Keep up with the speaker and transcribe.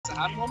a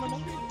hand warmer,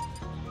 maybe?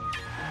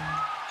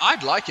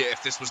 I'd like it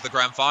if this was the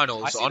grand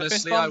finals.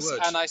 Honestly, I would.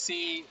 And I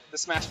see the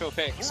Smashville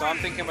pick, so I'm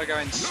thinking we're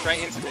going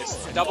straight into this.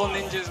 Double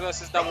ninjas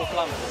versus double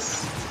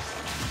plumbers.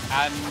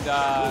 And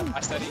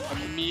iStudying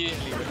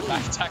immediately with a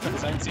back attack on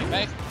his own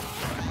teammate.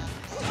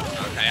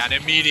 Okay, and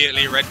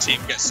immediately red team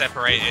gets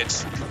separated.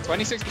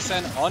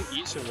 26% on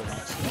each of them,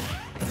 actually.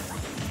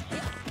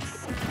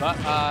 But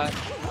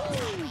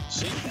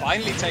she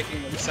finally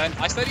taking the percent.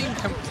 iStudying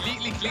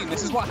completely clean.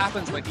 This is what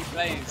happens when he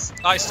plays.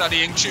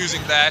 iStudying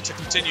choosing there to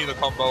continue the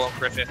combo on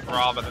Griffith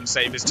rather than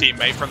save his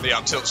teammate from the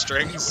up tilt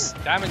strings.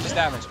 Damage is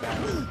damage,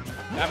 man.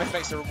 Damage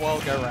makes the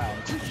world go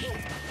round.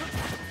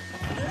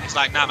 It's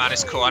like, nah man,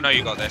 it's cool, I know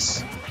you got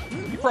this.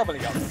 You probably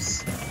got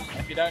this.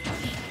 If you don't,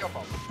 your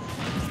problem.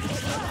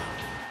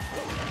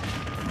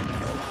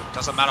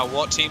 Doesn't matter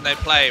what team they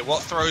play,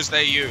 what throws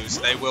they use,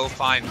 they will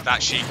find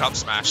that Sheik up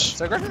smash.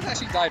 So Griffith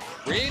actually died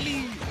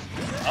really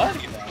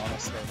early there,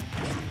 honestly.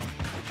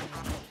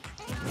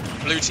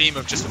 Blue team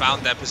have just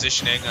found their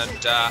positioning,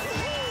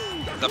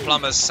 and the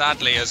plumbers,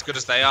 sadly, as good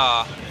as they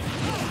are,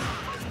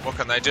 what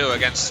can they do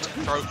against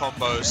throw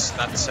combos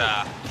that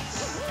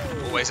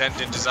always end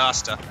in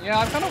disaster? Yeah,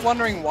 I'm kind of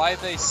wondering why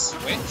they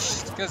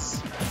switched,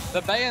 because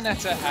the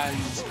Bayonetta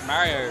and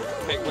Mario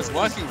pick was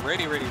working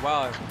really, really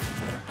well.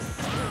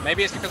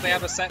 Maybe it's because they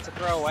have a set to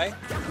throw away?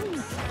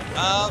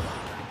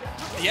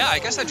 Yeah, I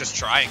guess they're just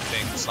trying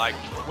things. Like,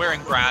 we're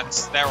in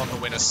Grands, they're on the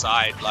winner's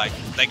side. Like,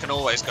 they can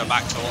always go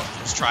back to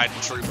what was tried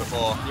and true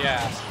before.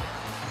 Yeah.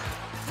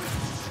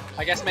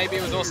 I guess maybe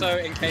it was also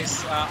in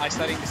case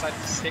iStudying decided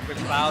to stick with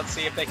Cloud,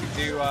 see if they could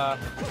do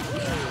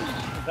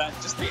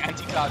just the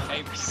anti-Cloud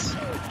capes.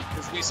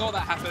 Because we saw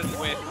that happen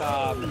with,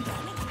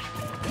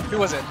 who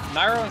was it?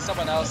 Nairo and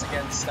someone else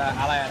against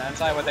Ally and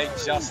Anti, where they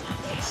just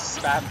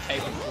spam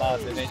cape and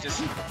Flood, and it just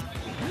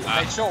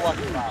made short work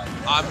of Cloud.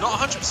 I'm not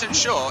 100%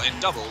 sure in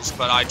doubles,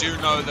 but I do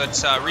know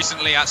that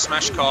recently at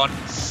SmashCon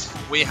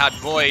we had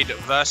Void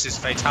versus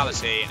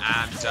Fatality,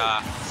 and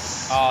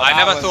I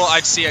never thought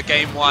I'd see a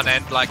game one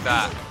end like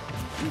that.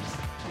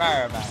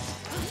 Mario man,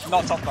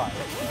 not top 5.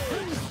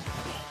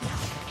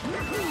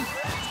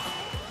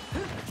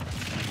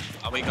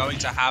 Are we going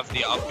to have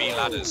the up B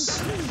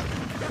ladders?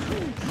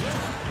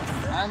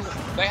 And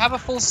they have a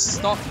full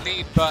stock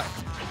lead, but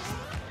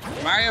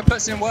Mario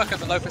puts in work at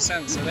the low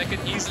percent, so they could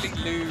easily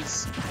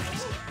lose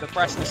the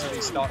freshness of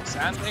these stocks,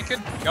 and it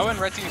could go in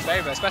red team's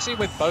favor, especially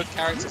with both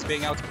characters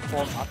being able to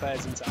perform up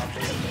airs into up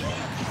B.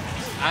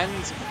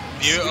 And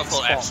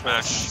beautiful F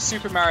smash.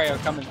 Super Mario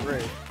coming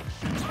through.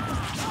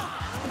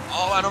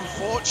 Oh, and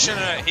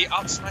unfortunate, he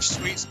up smash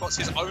sweet spots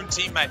his own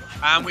teammate,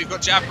 and we've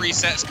got jab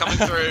resets coming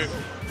through.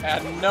 I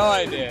had no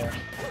idea.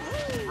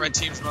 Red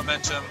team's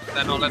momentum,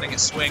 they're not letting it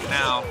swing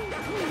now.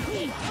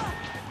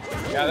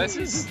 Yeah, this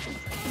is,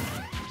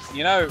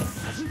 you know,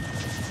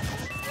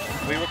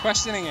 we were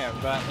questioning it,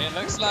 but it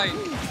looks like,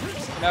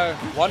 you know,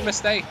 one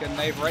mistake and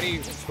they've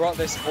already brought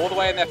this all the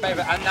way in their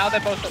favor, and now they're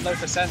both at low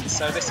percent,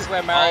 so this is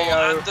where Mario...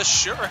 Oh, and the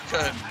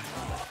Shuriken!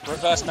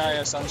 Reverse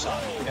Mario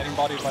Sunshine, getting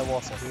bodied by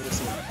water, who would have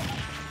seen it?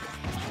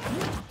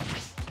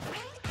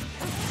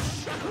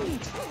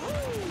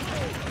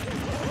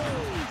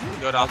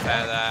 Good up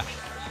air there.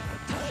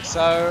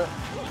 So,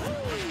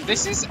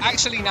 this is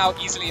actually now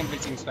easily in blue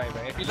team's favor.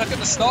 If you look at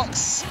the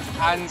stocks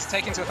and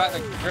take into account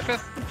that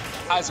Griffith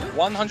has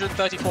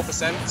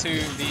 134% to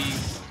the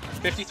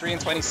 53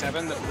 and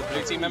 27 that the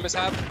blue team members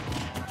have.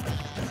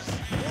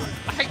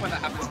 I hate when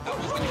that happens.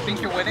 When you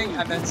think you're winning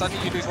and then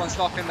suddenly you lose one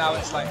stock and now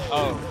it's like,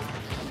 oh.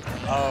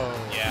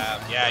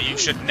 Yeah, you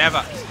should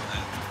never.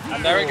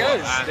 And there it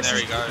goes. And this there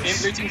he goes. In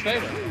blue team's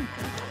favor.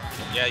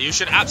 Yeah, you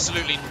should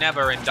absolutely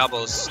never in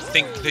doubles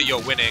think that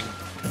you're winning.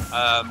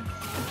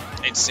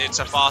 It's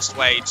a fast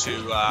way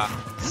to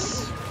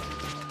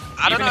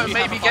I don't know,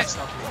 maybe get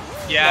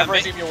never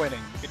assume you're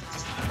winning.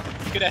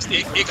 You could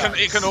SD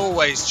it can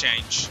always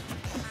change.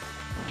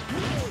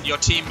 Your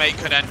teammate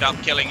could end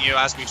up killing you,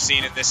 as we've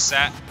seen in this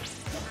set.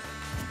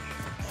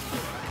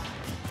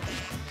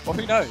 Well,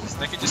 who knows?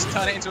 They could just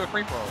turn it into a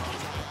free for all.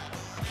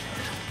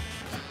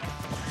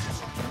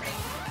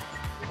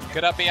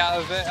 Could up be out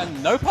of it,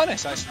 and no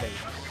punish actually.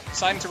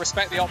 Deciding to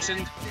respect the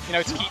option, you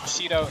know, to keep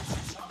Shido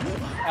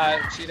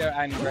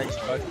and Greg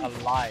both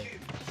alive.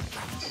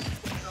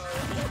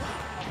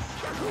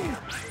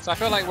 So I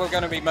feel like we're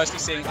going to be mostly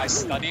seeing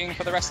iStudying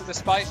for the rest of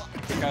this fight,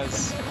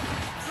 because...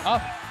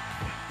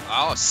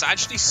 Oh,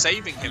 Sagely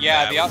saving him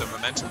with the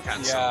momentum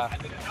cancel. Yeah.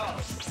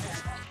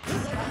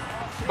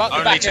 But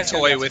only to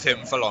toy with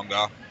him for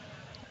longer.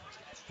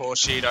 Poor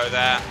Shido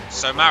there.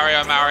 So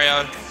Mario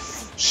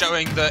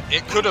showing that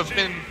it could have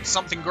been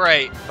something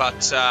great, but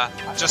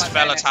just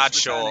fell a tad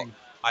short.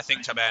 I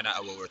think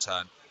Bayonetta will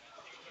return.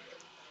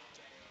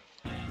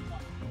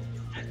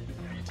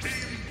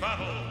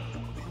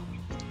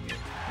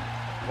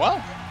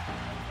 Well,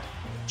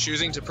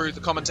 choosing to prove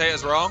the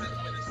commentators wrong.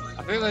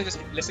 I feel they're just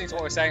listening to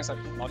what we're saying, so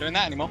not doing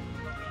that anymore.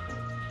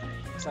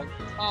 It's like,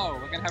 oh,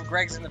 we're going to have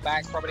Greg's in the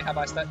back, probably have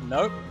iStudying.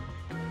 Nope.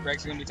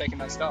 Greg's going to be taking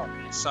that start.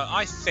 So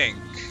I think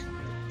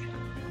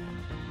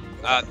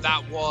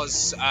That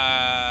was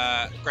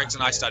Greg's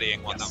and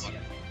iStudying won that one.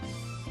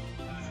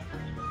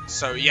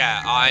 So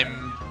yeah,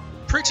 I'm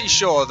pretty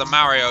sure the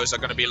Marios are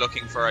going to be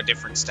looking for a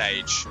different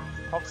stage.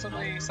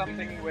 Possibly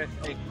something with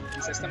a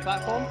consistent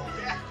platform.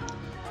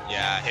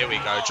 Yeah, here we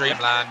go,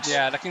 Dreamland.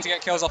 Yeah, looking to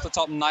get kills off the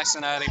top nice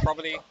and early,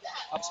 probably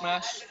up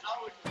smash.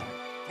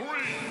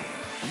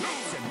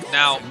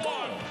 Now,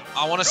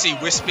 I want to see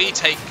Wispy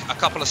take a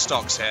couple of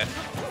stocks here,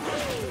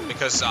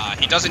 because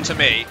he does it to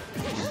me.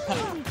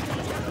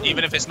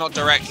 Even if it's not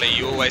directly,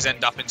 you always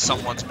end up in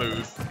someone's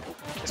move.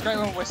 It's great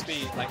when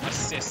Wispy like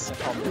assists a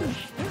combo.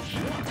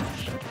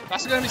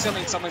 That's going to be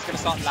something someone's going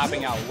to start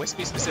labbing out.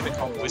 Wispy specific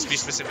combos. Wispy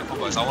specific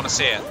combos. I want to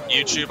see it.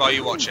 YouTube, are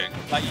you watching?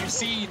 Like you've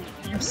seen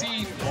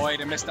Void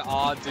and Mr.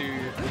 R do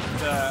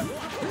the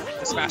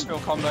Smashville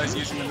combos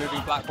using the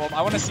moving platform.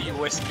 I want to see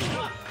Wispy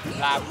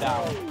labbed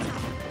out.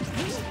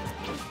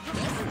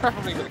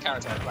 Preferably with a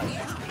character I play.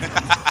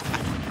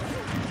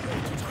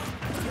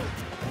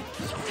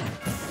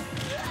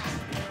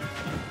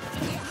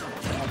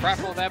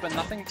 Grapple there, but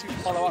nothing to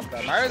follow up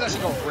there. Mario's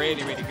actually got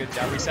really, really good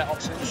jab reset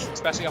options,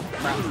 especially off the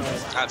grapple.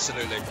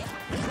 Absolutely.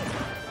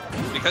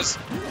 Because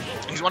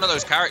he's one of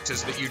those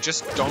characters that you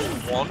just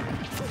don't want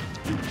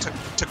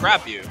to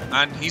grab you,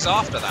 and he's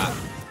after that.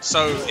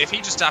 So if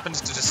he just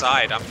happens to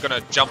decide, I'm going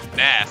to jump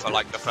Nair for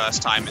like the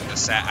first time in the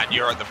set, and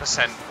you're at the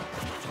percent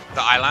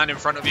that I land in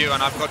front of you,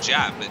 and I've got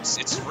jab,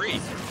 it's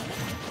free.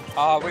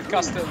 With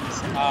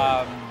customs,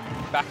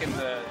 back in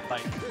the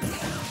like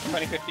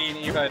 2015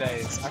 Evo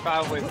days, I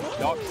found with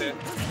Doc that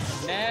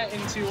Nair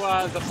into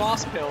the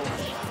fast pill,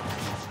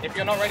 if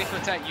you're not ready for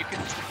the tech, you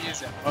can just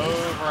use it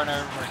over and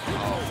over again.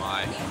 Oh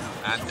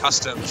my. And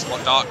customs,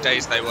 what dark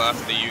days they were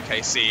for the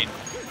UK scene,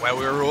 where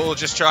we were all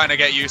just trying to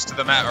get used to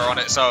the meta on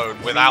its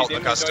own without the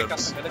customs.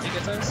 Custom ability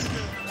dittos?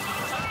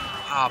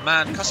 Ah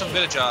man, Custom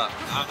Villager,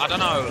 I don't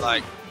know,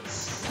 like,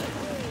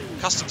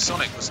 Custom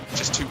Sonic was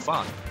just too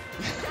fun.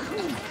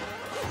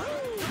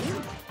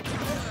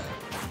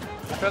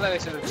 I feel like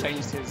they should have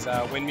changed his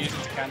win music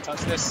to Can't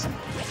Touch This.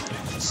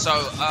 So,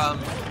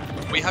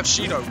 we have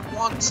Shido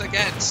once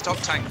again stock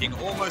tanking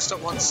almost at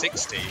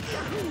 160.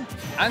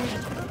 And,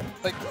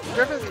 like,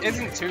 Griffith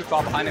isn't too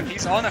far behind him.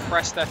 He's on a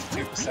fresh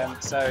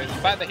 32%, so the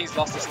fact that he's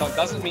lost his stock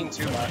doesn't mean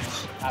too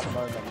much at the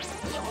moment.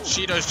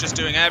 Shido's just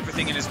doing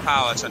everything in his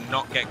power to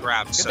not get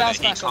grabbed so that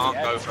he can't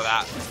go for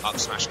that up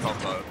smash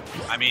combo.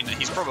 I mean,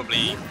 he's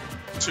probably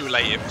too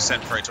late in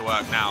percent for it to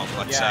work now,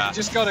 but... Yeah, you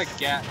just gotta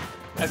get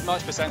as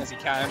much percent as he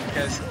can,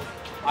 because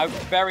I'm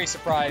very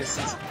surprised.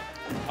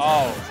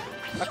 Oh,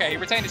 okay, he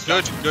retained his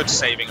jump. Good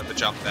saving of the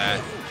jump there.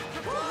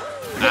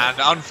 And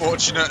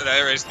unfortunate,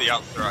 there is the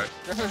up throw.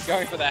 Griffith's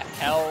going for the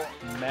Hell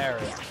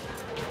Mary.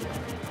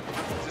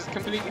 Just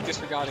completely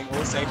disregarding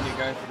all safety and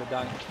going for the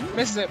dunk.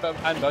 Misses it, but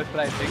and both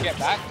players did get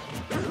back.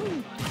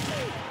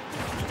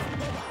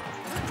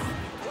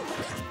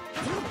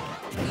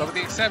 But with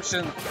the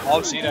exception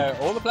of Shido,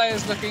 all the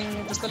players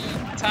looking just a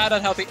tad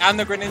unhealthy, and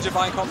the Greninja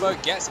Vine combo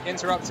gets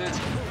interrupted.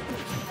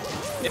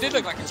 It did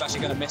look like he was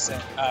actually going to miss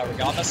it,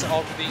 regardless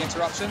of the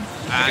interruption.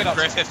 And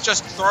Griffith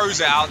just throws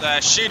it out there.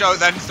 Shido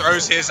then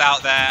throws his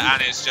out there,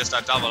 and it's just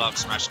a double up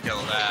smash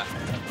kill there.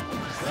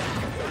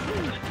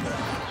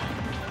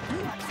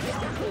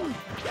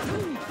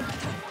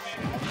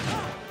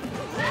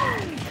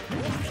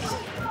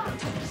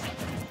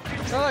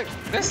 So like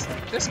this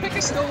pick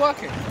is still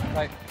working.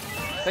 Like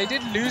they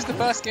did lose the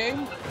first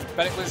game,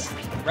 but it was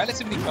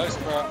relatively close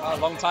for a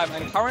long time,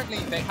 and currently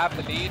they have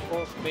the lead,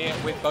 albeit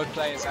with both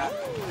players at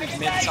mid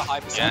to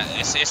high percent. Yeah,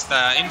 it's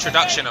the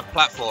introduction of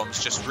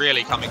platforms just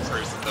really coming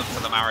through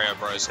for the Mario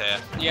Bros here.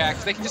 Yeah,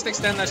 because they can just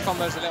extend those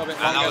combos a little bit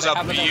longer. And that was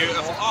a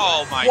beautiful...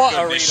 Oh my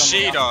goodness,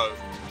 Shido!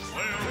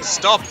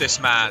 Stop this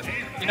man!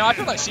 You know, I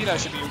feel like Shido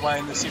should be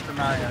wearing the Super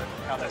Mario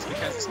colors,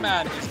 because this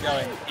man is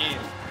going in.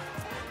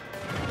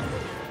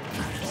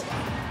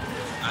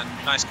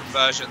 And nice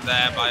conversion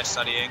there by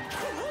iStudying.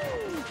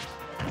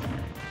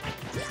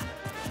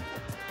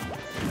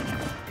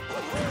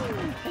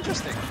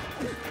 Interesting.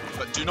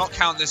 But do not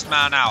count this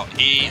man out.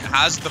 He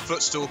has the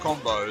footstool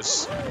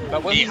combos.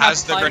 But he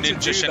has the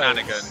Greninja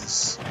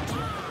shenanigans.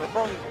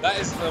 That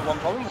is the one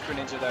problem with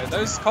Greninja though.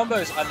 Those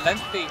combos are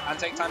lengthy and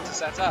take time to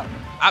set up.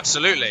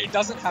 Absolutely. He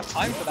doesn't have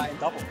time for that in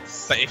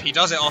doubles. But if he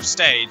does it off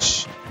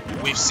stage,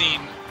 we've seen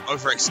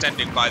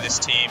overextending by this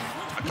team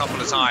a couple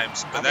of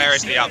times. But there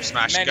is the up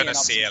smash, gonna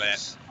seal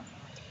it.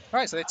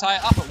 Right, so they tie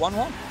it up at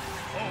 1-1.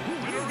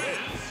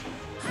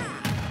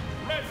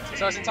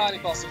 So it's entirely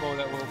possible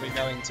that we'll be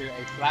going to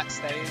a flat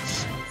stage.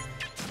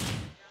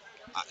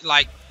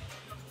 Like,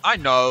 I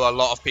know a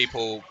lot of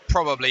people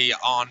probably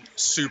aren't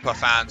super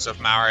fans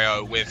of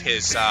Mario with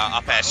his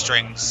up air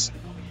strings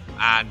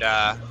and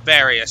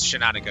various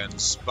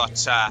shenanigans,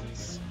 but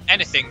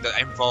anything that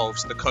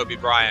involves the Kobe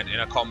Bryant in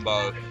a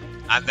combo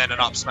and then an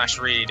up smash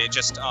read, it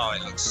just, oh,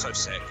 it looks so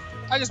sick.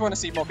 I just want to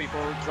see more people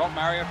drop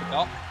Mario for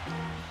Doc.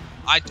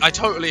 I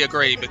totally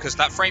agree, because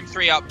that frame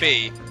 3 up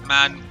B,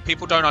 man,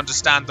 people don't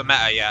understand the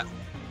meta yet.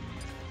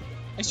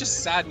 It's just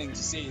saddening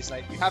to see. It's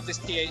like you have this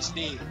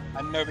PhD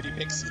and nobody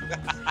picks you.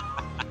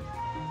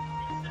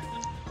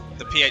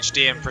 the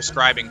PhD in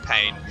prescribing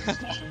pain.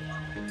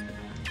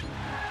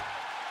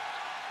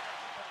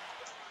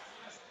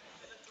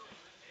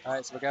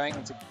 Alright, so we're going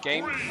into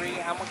game 3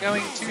 and we're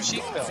going to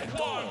Sheepville.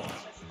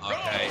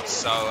 Okay,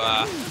 so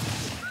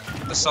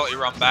the salty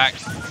run back.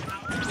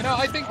 You know,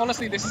 I think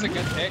honestly this is a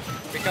good pick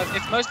because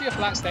it's mostly a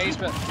flat stage,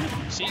 but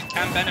she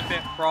can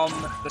benefit from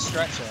the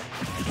stretcher.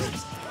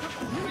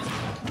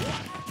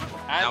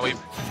 And Now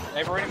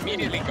they've already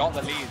immediately got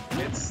the lead.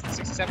 It's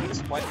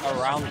 67 went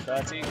around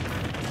 30.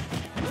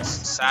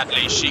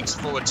 Sadly, Sheik's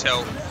forward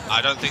tilt.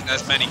 I don't think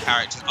there's many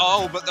characters.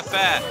 Oh, but the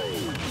fair.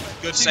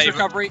 Good Sheik's save.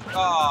 recovery.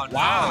 Oh, no.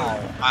 Wow.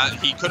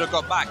 He could have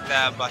got back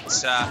there, but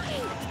just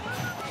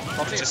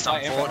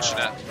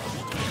unfortunate.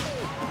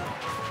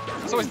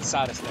 It's always the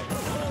saddest thing.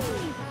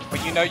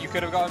 When you know you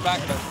could have gotten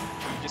back, but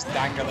you just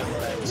dangle at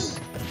the edge.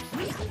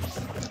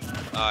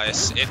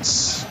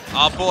 It's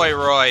our boy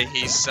Roy.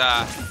 He's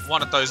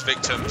one of those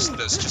victims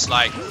that's just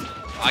like,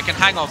 I can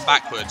hang on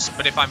backwards,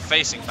 but if I'm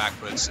facing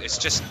backwards,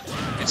 it's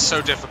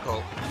so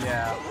difficult.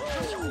 Yeah.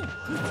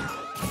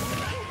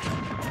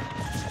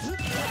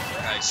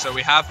 Okay, so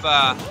we have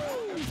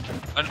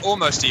an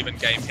almost even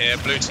game here.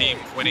 Blue team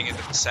winning in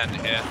the percent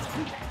here.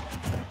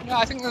 Yeah,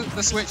 I think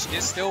the switch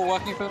is still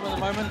working for them at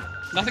the moment.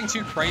 Nothing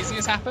too crazy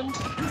has happened.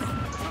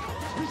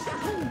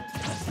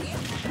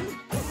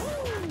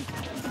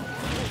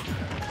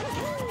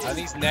 And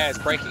these nairs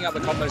breaking up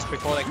the combos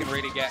before they can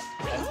really get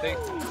anything.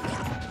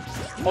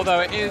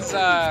 Although it is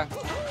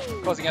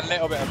causing a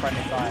little bit of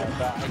friendly fire,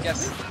 but I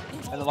guess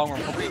in the long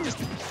run probably just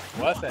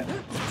worth it.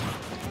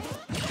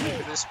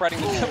 Because it's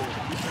spreading the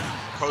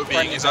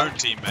Kobe, his own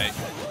teammate.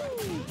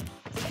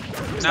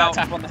 Now, that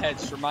tap on the head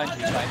just reminds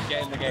you to like,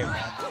 get in the game,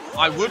 man.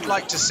 I would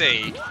like to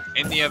see,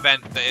 in the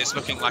event that it's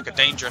looking like a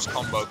dangerous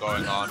combo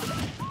going on,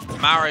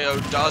 Mario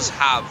does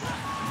have,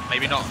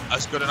 maybe not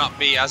as good an up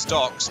B as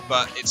Doc's,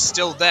 but it's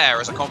still there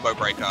as a combo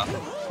breaker.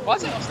 Well, I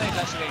think Doc's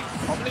actually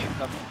probably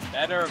the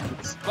better,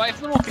 but it's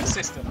the more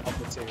consistent of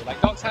the two. Like,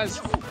 Doc's has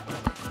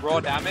raw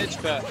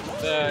damage, but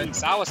the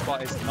sour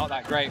spot is not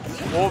that great.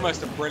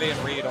 Almost a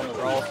brilliant read on the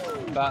roll,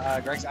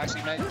 but Greg's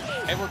actually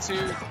able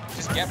to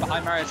just get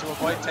behind Mario to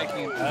avoid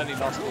taking an early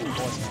loss of the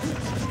force.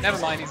 Never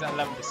mind, he's at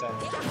 11%.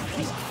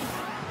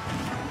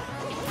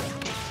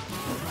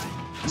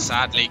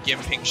 Sadly,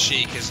 gimping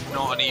Sheik is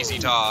not an easy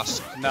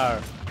task. No.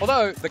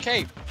 Although, the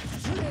cape.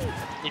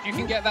 If you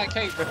can get that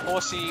cape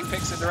before she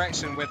picks a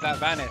direction with that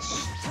vanish.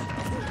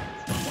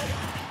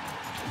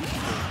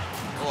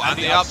 Oh, and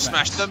the up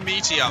smash, the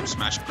meaty up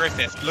smash.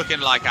 Griffith looking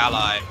like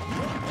ally.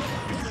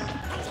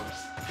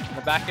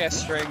 The back air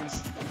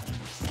strings.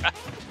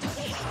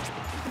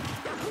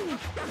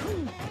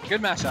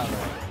 Good mash out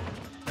there.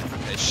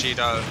 There's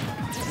Shido.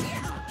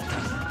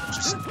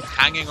 Just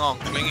hanging on,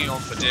 clinging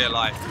on for dear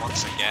life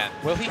once again.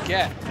 Will he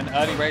get an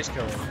early rage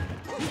kill?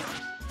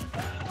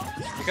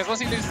 Because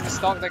once he loses the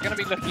stock, they're going to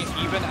be looking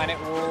even, and it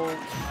will,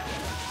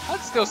 I'd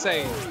still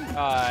say,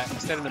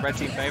 instead in the red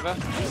team favor,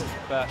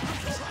 but...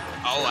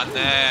 Oh, and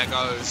there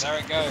goes. There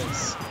it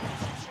goes.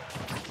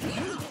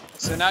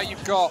 So now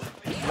you've got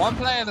one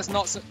player that's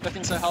not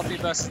looking so healthy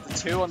versus the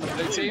two on the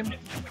blue team.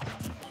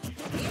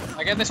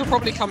 Again, this will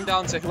probably come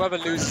down to whoever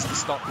loses the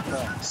stock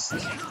first.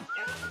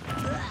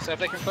 So if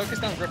they can focus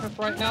down Griffith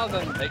right now,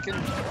 then they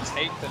can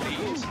take the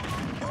lead.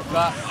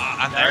 But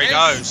and there he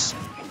goes.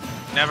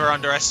 Never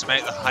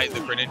underestimate the height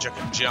that Greninja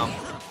can jump.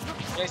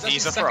 Yeah,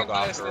 he's a frog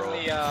after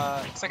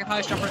all. Second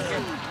highest jumper in the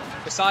game.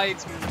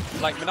 Besides,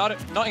 like Monado,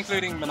 not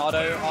including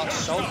Monado,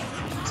 Schultz,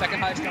 second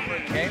highest jumper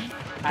in the game,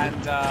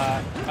 and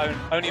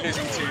only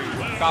losing to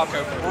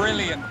Falco.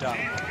 Brilliant dunk.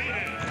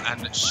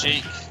 And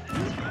Sheik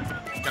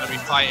going to be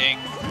fighting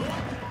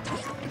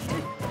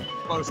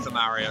both the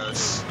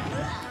Marios.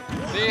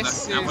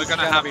 And we're going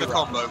to have the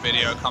combo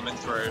video coming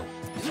through.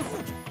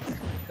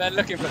 They're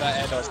looking for that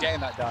air dodge,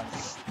 getting that done.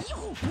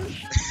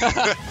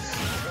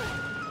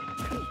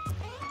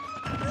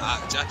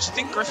 Do you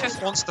think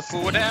Griffith wants the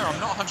forward air? I'm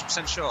not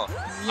 100% sure.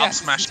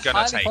 Yes, up smash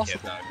gonna take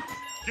it though.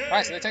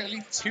 Right, so they take the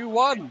lead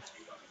 2-1.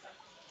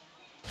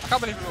 I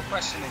can't believe we were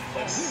questioning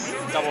this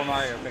double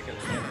Mario pick at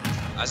the beginning.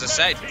 As I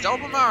said,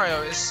 double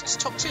Mario is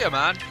top tier,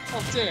 man.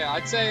 Top tier.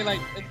 I'd say,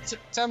 like, in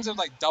terms of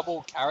like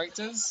double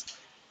characters,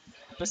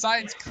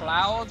 besides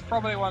Cloud,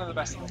 probably one of the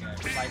best in the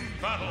game. Like,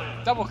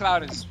 double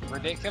Cloud is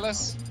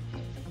ridiculous.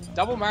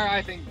 Double Mario,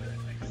 I think,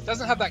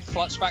 doesn't have that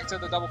clutch factor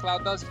that double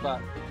Cloud does,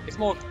 but it's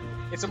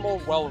a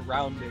more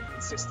well-rounded,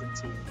 consistent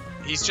team.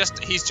 He's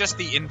just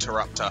the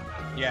interrupter.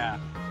 Yeah.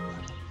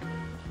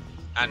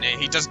 And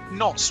he does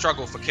not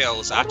struggle for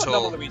kills at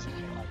all. Double Luigi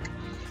like?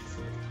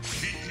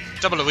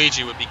 Double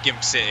Luigi would be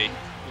Gimp City.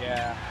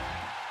 Yeah.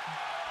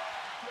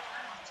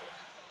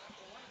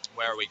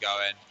 Where are we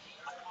going?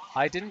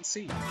 I didn't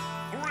see.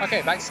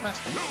 Okay, back to Smash.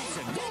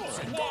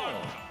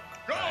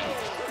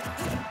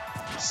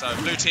 So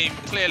blue team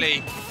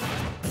clearly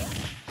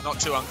not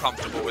too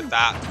uncomfortable with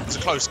that. It was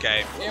a close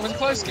game. Yeah, it was a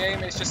close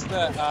game. It's just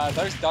that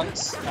those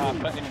dunks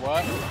put in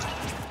work.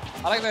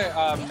 I like that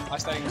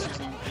iStudying was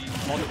using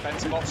the more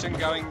defensive option,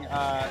 going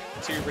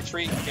to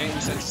retreat, getting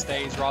the center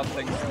stage rather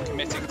than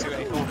committing to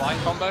a full line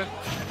combo.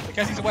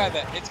 because he's aware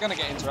that it's going to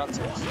get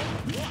interrupted.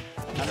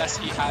 Unless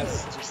he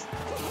has just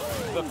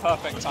the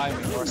perfect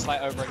timing or a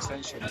slight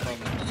overextension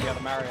from the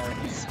other Mario,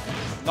 he's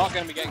not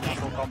going to be getting that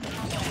full combo.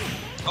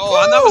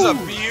 Oh, and that was a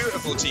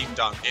beautiful team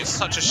dunk. It's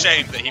such a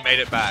shame that he made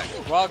it back.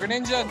 Well,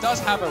 Greninja does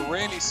have a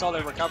really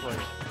solid recovery.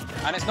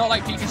 And it's not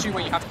like Pikachu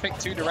where you have to pick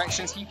two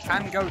directions. He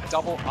can go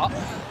double up.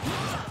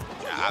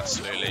 Yeah,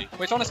 absolutely.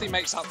 Which honestly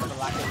makes up for the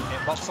lack of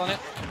hitbox on it.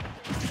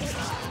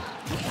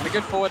 And a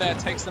good forward air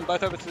takes them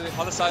both over to the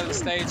other side of the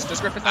stage.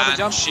 Does Griffith have a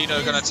jump?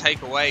 Shido going to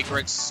take away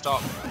Grig's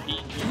stop. He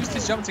used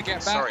his jump to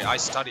get back. Sorry,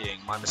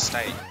 iStudying, my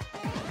mistake.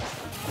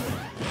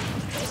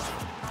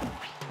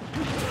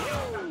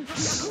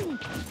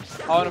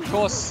 Oh, and of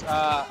course,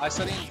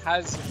 iStudying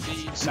has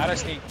the Shadow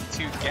Sneak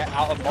to get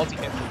out of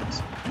multi-hit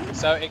moves.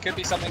 So it could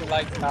be something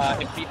like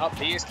if the up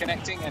B is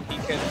connecting and he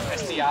can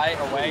SDI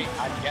away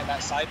and get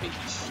that side B,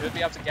 he should be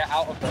able to get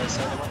out of those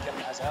so they won't kill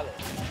him as early.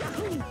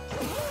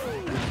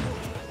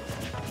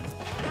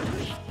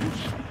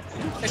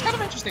 It's kind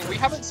of interesting. We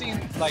haven't seen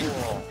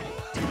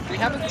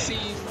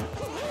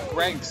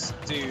Greg's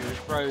do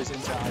throws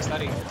into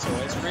iStudying at all.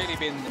 It's really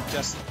been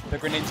just the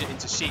Greninja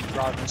into Sheep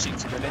rather than Sheep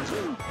to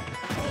Greninja.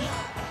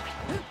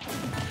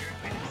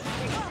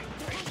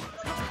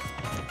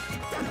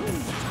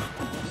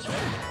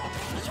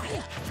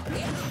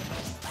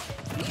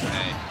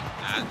 Okay,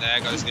 and there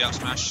goes the up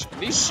smash.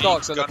 These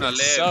stocks are looking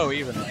so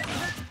even.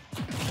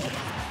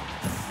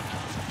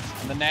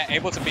 And then they're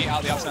able to beat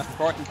out the up smash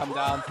before it can come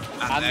down.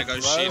 And there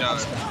goes Shido.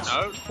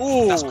 No,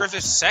 ooh, that's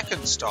Griffith's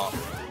second stop.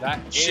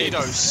 That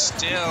Shido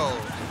still.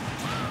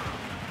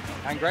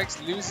 And Greg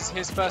loses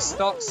his first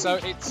stock, so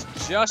it's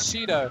just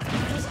Shido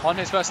on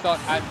his first stock,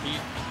 and he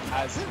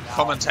has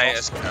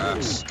commentator's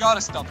curse. Gotta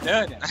stop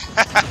doing it.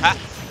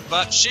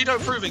 But Shido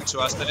proving to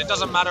us that it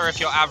doesn't matter if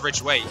you're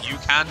average weight, you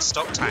can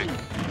stock tank.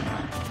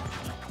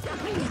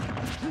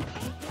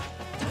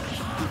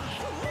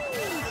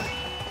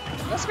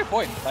 That's a good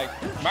point. Like,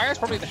 Mario's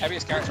probably the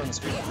heaviest character on the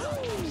screen.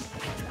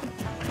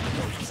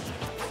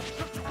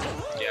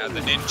 Yeah, the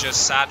ninja's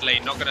sadly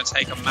not going to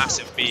take a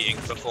massive beating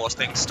before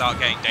things start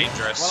getting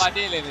dangerous. Well,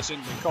 ideally they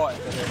shouldn't be caught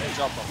if they're doing a good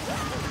job of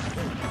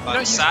it. But you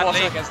don't sadly,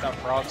 use water against our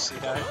frogs,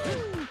 you know.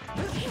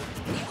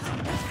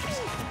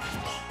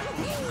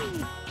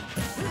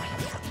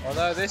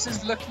 Although this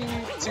is looking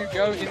to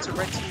go into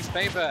Red Team's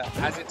favour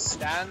as it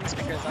stands,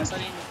 because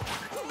iStudying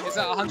is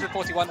at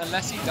 141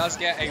 unless he does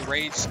get a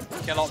rage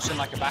kill option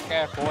like a back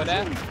air forward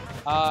air.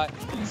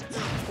 He's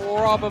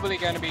probably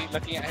going to be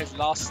looking at his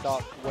last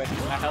stock with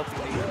a healthy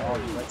lead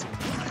on Red Team.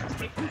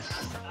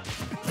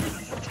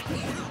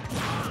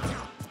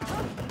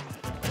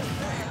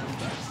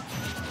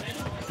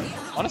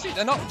 Honestly,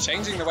 they're not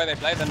changing the way they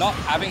play. They're not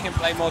having him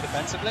play more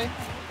defensively.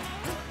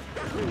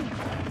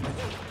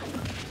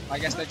 I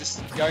guess they're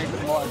just going for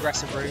the more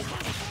aggressive route.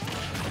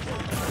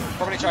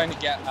 Probably trying to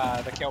get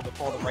the kill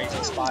before the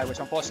Raging Spy, which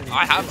unfortunately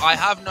I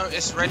have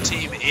noticed Red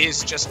Team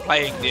is just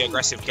playing the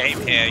aggressive game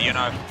here. You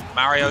know,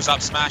 Mario's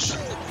up smash.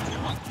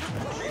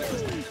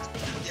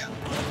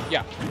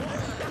 Yeah.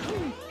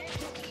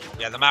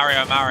 Yeah, the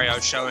Mario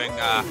showing.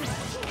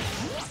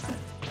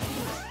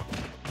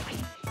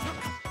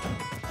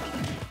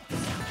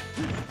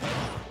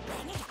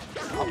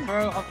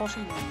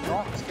 Unfortunately,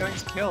 not going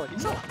to kill.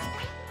 He's up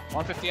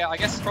 158. I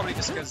guess it's probably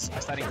just because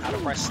iStudying had a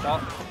fresh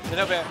start. A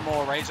little bit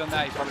more rage on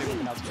that. He probably would have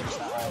been able to finish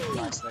that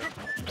nicely.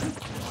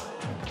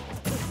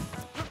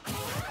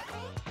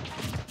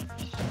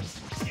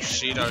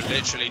 Shido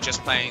literally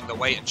just playing the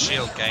weight and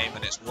shield game,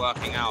 and it's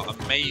working out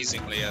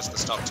amazingly as the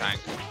stock tank.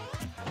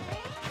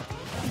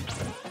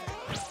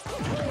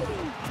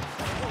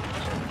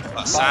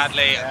 But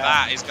sadly,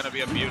 that is going to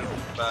be a beautiful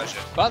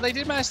conversion. But they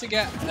did manage to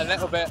get a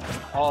little bit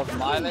of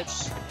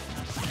mileage.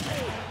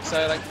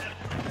 So, like,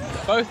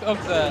 both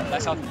of the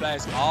less healthy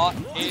players are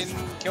in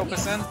kill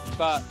percent,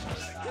 but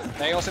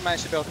they also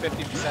managed to build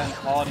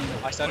 50% on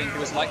iStudying, who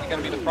was likely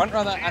going to be the front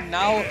runner, and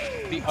now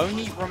the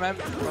only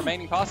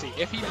remaining party.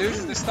 If he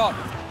loses this stock,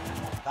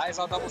 that is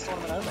our doubles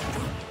tournament over.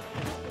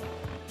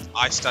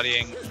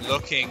 iStudying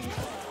looking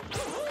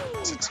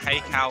to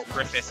take out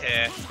Griffith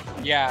here.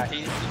 Yeah,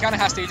 he kind of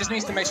has to. He just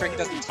needs to make sure he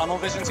doesn't tunnel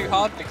vision too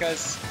hard,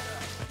 because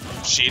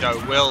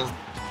Shido will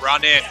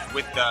run it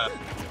with the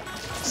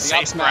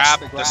safe grab,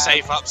 the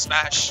safe up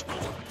smash.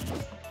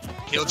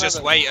 He'll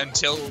just wait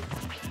until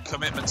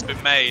commitment's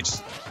been made.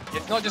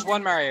 It's not just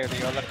one Mario that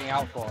you're looking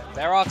out for.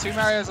 There are two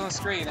Marios on the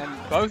screen,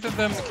 and both of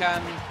them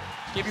can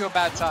give you a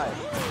bad time.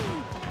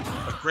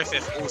 But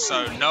Griffith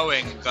also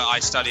knowing that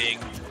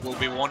iStudying will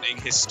be wanting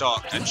his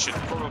stock and should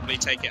probably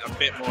take it a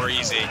bit more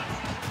easy,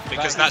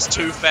 because that's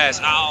two fairs.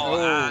 Oh,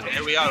 and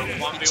here we go,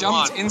 1v1. He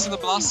jumped into the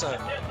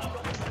Blastzone.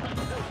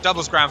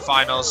 Doubles grand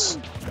finals,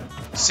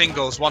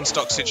 singles, one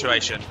stock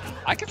situation.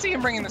 I can see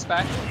him bringing this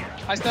back.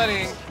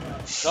 iStudying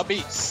the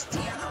beast.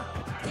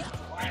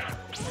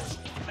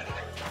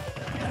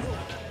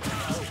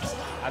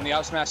 And the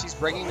up smash, he's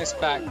bringing this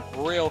back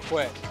real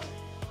quick.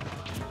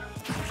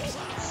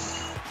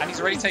 And he's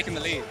already taken the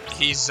lead.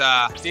 He's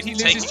did he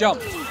lose his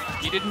jump?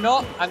 He did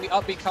not, and the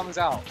upbeat comes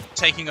out.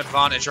 Taking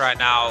advantage right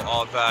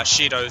now of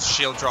Shido's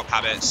shield drop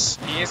habits.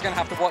 He is going to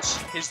have to watch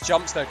his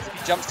jumps though, because if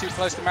he jumps too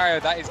close to Mario,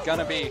 that is going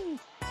to be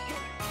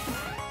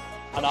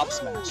an up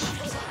smash.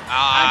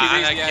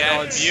 And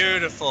again,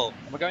 beautiful.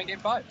 We're going game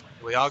 5.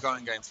 We are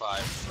going game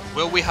 5.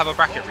 Will we have a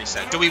bracket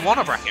reset? Do we want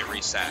a bracket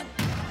reset?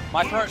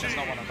 My throat does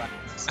not want a bracket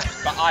reset,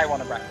 but I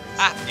want a bracket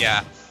reset.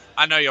 Yeah,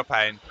 I know your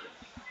pain.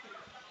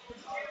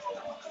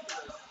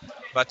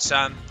 But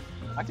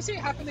I can see it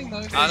happening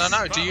though. I don't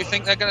know. Do you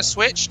think they're going to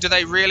switch? Do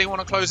they really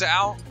want to close it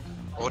out,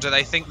 or do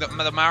they think that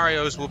the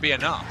Marios will be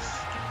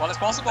enough? Well, it's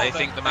possible. They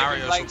think the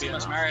Marios will be too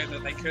much enough. Mario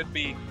that they could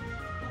be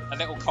a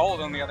little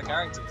cold on the other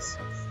characters.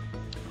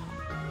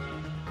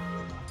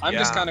 I'm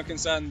just kind of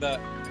concerned that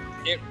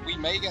we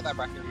may get that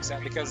bracket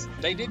reset because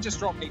they did just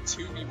drop a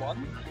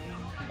 2v1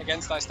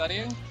 against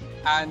iStudying,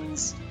 and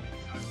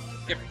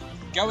if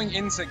going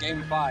into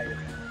game 5,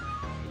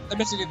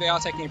 admittedly they are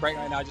taking a break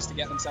right now just to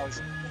get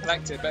themselves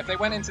collected, but if they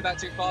went into that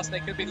too fast, they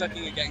could be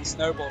looking at getting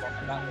snowballed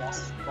off of that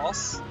last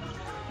boss.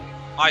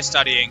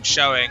 iStudying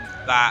showing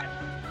that,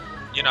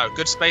 you know,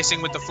 good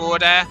spacing with the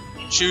forward air,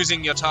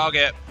 choosing your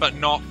target but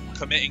not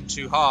committing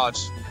too hard,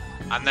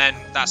 and then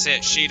that's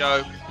it.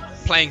 Shido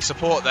playing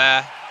support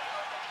there.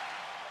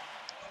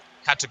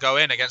 Had to go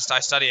in against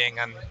iStudying,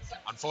 and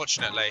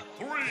unfortunately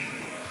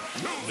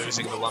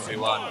losing the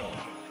 1v1.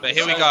 But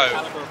here we go. The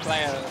caliber of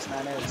player this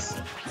man is.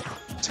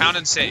 Town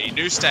and City,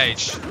 new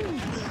stage.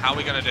 How are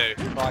we going to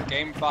do? Right,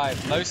 game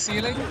 5, low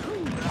ceiling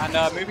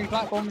and moving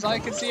platforms. I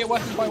can see it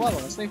working quite well,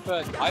 honestly,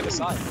 for either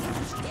side.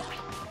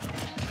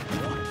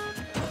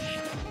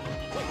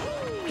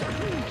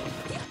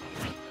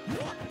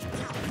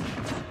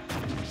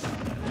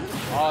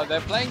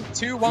 They're playing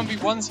 2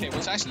 1v1s here,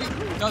 which actually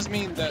does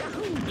mean that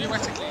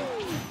theoretically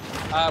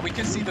we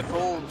could see the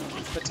full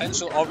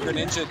potential of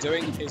Greninja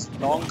doing his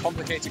long,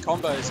 complicated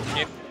combos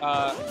if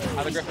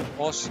either Griffith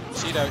or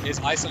Shido is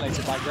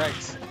isolated by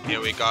Grace. Here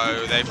we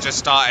go. They've just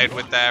started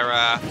with their,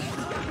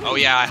 oh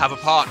yeah, I have a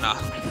partner.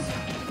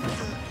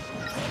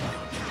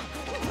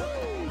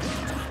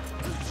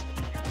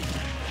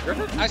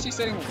 Griffith actually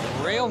sitting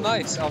real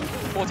nice on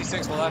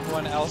 46 while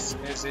everyone else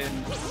is in.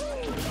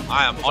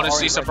 I am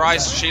honestly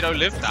surprised Shido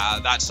lived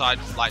that side,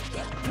 like,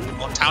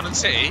 on Town and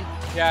City.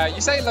 Yeah,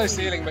 you say low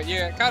ceiling, but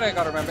you kind of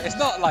got to remember, it's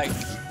not like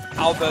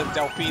Alba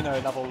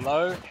Delfino level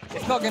low.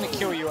 It's not going to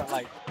kill you at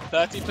like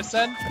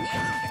 30%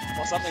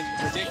 or something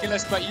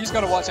ridiculous, but you just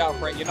got to watch out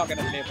for it. You're not going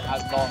to live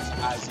as long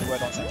as you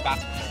would on some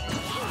battle.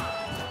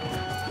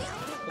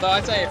 Although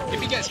I'd say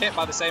if he gets hit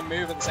by the same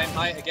move at the same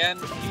height again,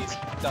 he's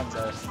done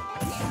so.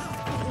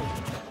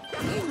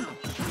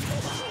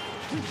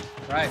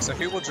 Right, so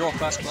who will draw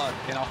first blood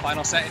in our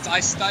final set? It's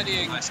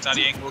iStudying.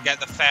 iStudying will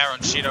get the fair on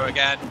Shido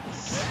again.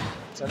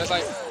 So it looks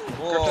like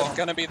Griffith's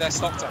going to be their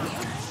stock tank.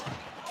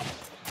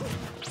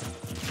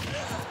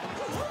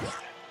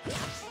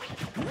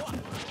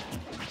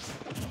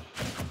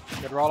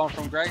 Good roll on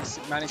from Greg's,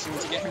 managing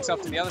to get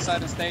himself to the other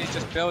side of the stage,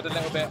 just build a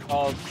little bit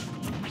of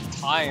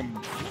time.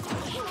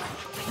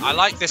 I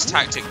like this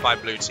tactic by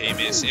Blue Team.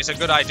 It's a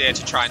good idea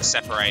to try and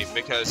separate,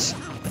 because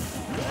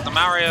the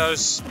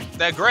Marios,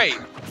 they're great,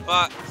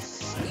 but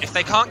if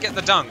they can't get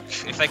the dunk,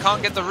 if they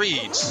can't get the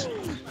read,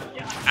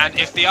 and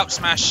if the up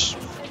smash,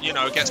 you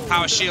know, gets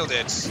power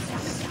shielded,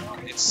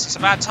 it's a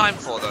bad time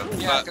for them.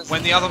 Yeah, but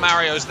when the other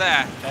Mario's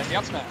there, there's the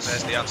up smash.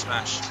 There's the up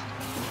smash.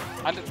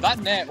 And that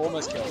net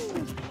almost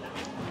killed.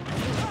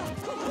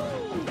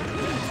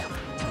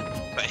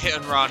 But hit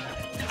and run,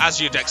 as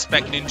you'd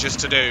expect ninjas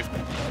to do,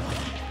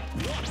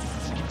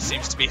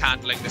 seems to be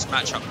handling this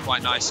matchup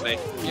quite nicely.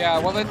 Yeah,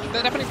 well, they're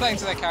definitely playing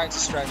to their character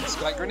strengths.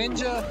 Like,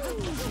 Greninja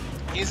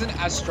isn't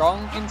as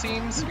strong in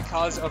teams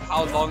because of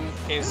how long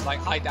his like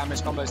high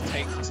damage combos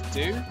take to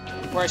do,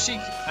 whereas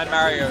Sheik and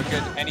Mario are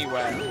good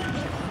anywhere.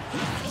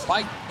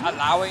 By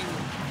allowing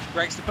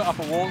Gregs to put up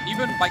a wall,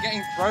 even by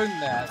getting thrown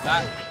there,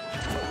 that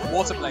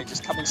water blade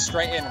just coming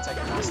straight in and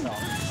taking fast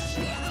off.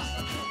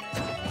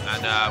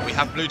 And we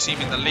have Blue Team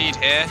in the lead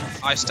here.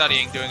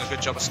 iStudying doing a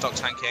good job of stock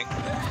tanking.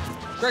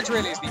 Gregs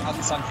really is the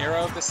unsung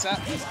hero of this set.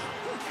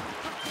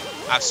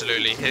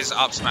 Absolutely, his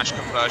up smash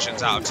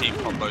conversions out of team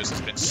combos has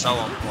been so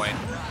on point.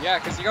 Yeah,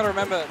 because you got to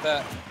remember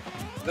that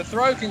the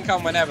throw can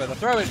come whenever. The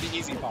throw is the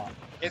easy part.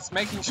 It's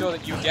making sure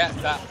that you get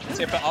that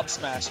tipper up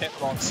smash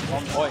hitbox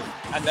on point.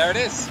 And there it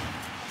is.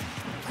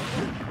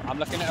 I'm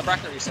looking at a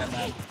bracket reset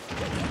now.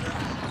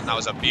 That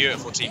was a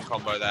beautiful team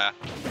combo there.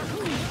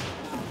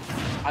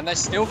 And they're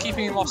still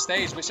keeping him off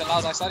stage, which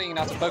allows iStudying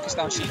now to focus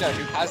down Shido,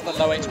 who has the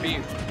low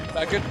HP.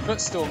 But a good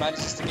footstool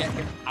manages to get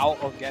him out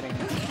of getting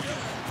him.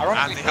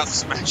 And the up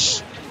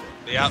smash.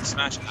 The up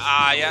smash.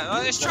 Ah, yeah.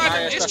 Well, it's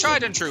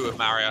tried and true with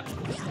Mario.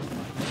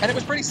 And it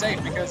was pretty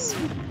safe because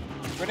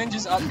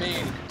Greninja's up B,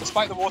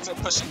 despite the water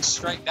pushing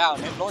straight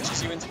down, it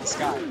launches you into the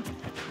sky.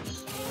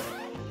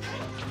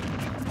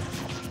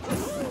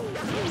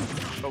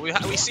 But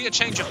we see a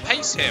change of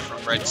pace here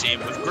from Red Team,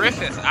 with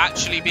Griffith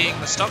actually being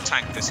the stock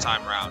tank this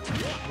time round.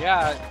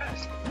 Yeah,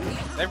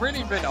 They've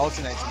really been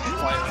alternating it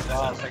quite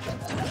well. Like,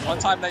 one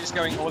time they're just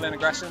going all in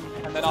aggression,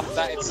 and then after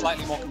that it's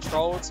slightly more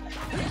controlled,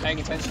 paying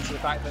attention to the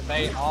fact that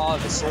they are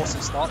the source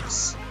of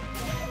stocks.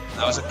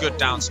 That was a good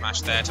down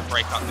smash there to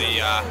break up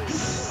the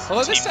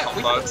Although this team set,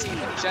 we combo. haven't seen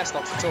any share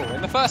stocks at all.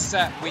 In the first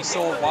set, we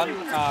saw one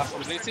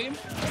from Blue Team,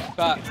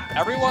 but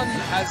everyone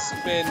has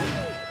been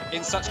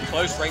in such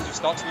close range of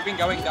stocks. We've been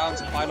going down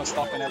to final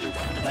stock and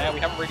everything there. We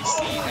haven't really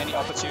seen any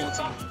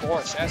opportunity for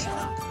a share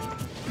stock.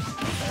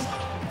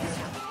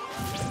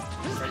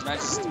 He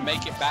manages to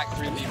make it back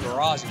through the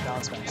barrage of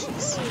down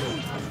smashes.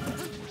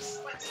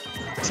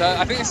 So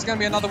I think this is going to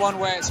be another one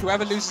where it's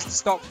whoever loses the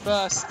stock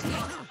first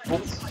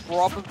will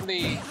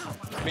probably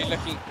be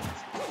looking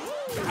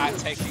at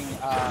taking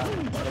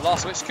the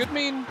loss, which could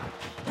mean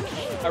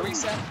a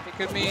reset. It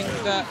could mean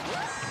that...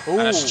 Ooh.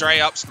 And a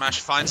straight up smash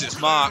finds its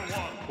mark.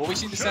 Will we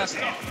see the share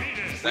stock?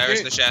 There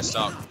is the share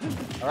stock.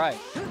 Alright.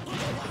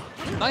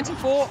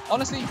 94,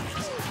 honestly,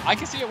 I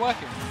can see it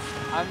working.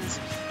 And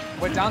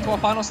we're down to our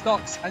final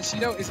stocks, and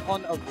Shido is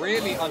on a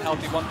really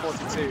unhealthy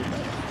 142.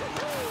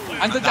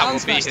 And the that down will be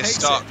smash his takes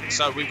stock. it.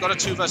 So we've got a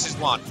 2 versus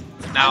 1.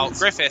 Now And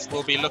Griffith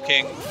will be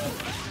looking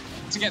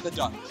to get the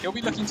done. He'll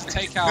be looking to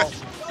take out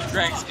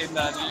Dregs in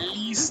the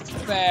least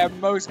fair,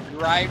 most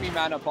grimy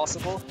manner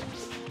possible.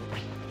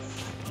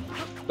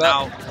 But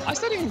now.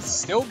 iStudying is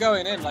still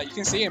going in. Like, you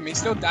can see him, he's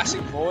still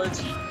dashing forward.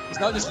 He's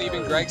not just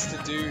leaving Dregs to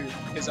do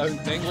his own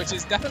thing, which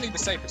is definitely the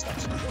safest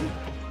option.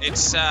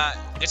 It's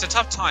a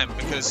tough time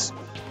because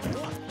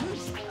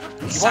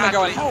You want to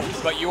go and help,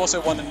 but you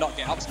also want to not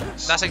get up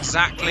smash. that's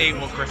exactly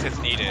what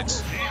Griffith needed.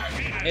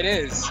 It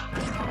is.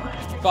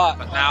 But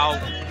Now,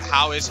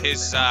 how is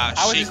his how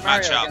is Sheik his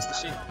Mario matchup? against the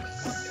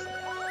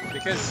Sheik?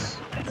 Because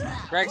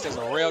Greg's does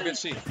a real good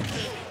Sheik.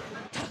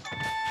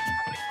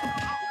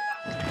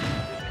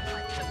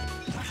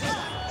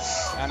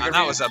 And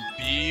that was a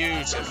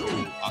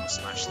beautiful up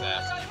smash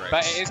there from Griggs.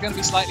 But it is going to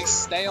be slightly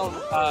stale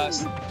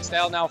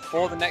now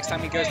for the next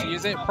time he goes to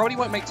use it. Probably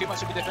won't make too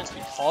much of a difference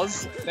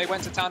because they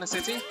went to Town and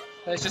City.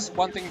 There's just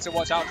one thing to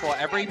watch out for.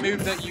 Every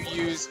move that you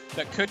use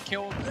that could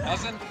kill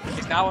doesn't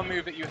is now a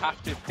move that you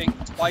have to think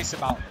twice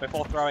about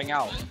before throwing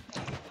out.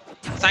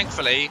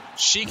 Thankfully,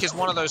 Sheik is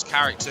one of those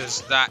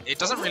characters that it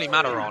doesn't really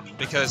matter on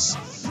because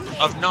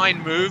of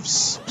 9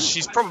 moves,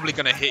 she's probably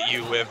going to hit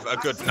you with a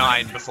good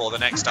 9 before the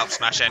next up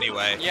smash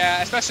anyway.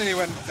 Yeah, especially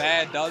when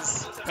Bear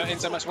does put in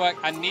so much work,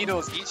 and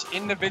Needles, each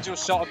individual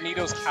shot of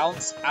Needles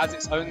counts as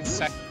its own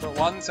separate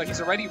one, so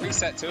he's already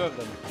reset 2 of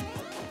them.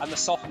 And the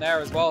soft nair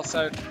as well,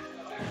 so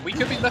we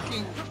could be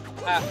looking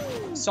at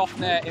soft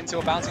nair into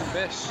a bouncing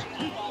fish.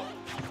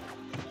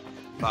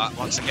 But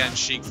once again,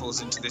 Sheik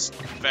falls into this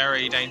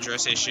very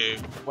dangerous issue,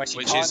 Which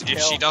is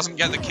if she doesn't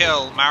get the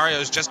kill,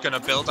 Mario's just going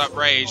to build up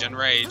rage and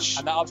rage.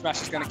 And that up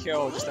smash is going to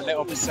kill just a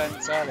little percent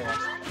earlier.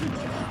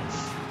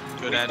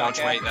 Good air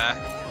dodge weight there.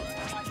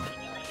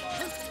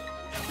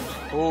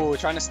 Ooh,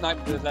 trying to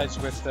snipe the ledge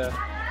with the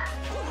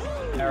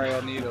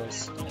aerial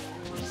needles.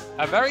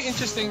 A very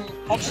interesting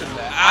option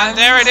there. And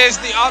there it is,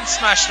 the up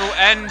smash will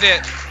end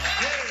it.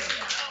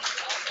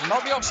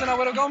 Not the option I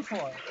would have gone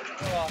for.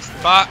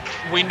 But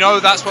we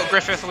know that's what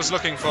Griffith was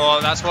looking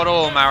for. That's what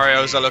all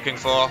Marios are looking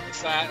for.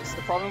 That's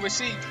the problem with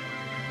Sheik.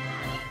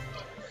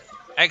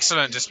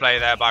 Excellent display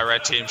there by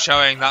Red Team,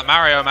 showing that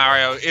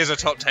Mario is a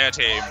top tier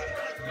team.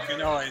 You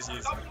can always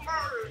use it.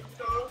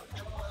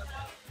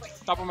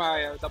 Double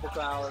Mario, double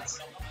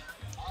Clouds,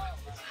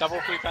 double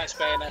free patch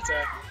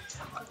Bayonetta.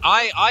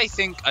 I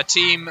think a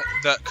team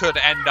that could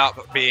end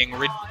up being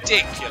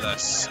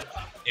ridiculous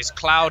is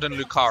Cloud and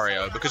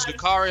Lucario, because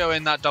Lucario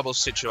in that double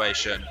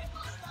situation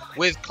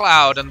with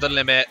Cloud and the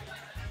limit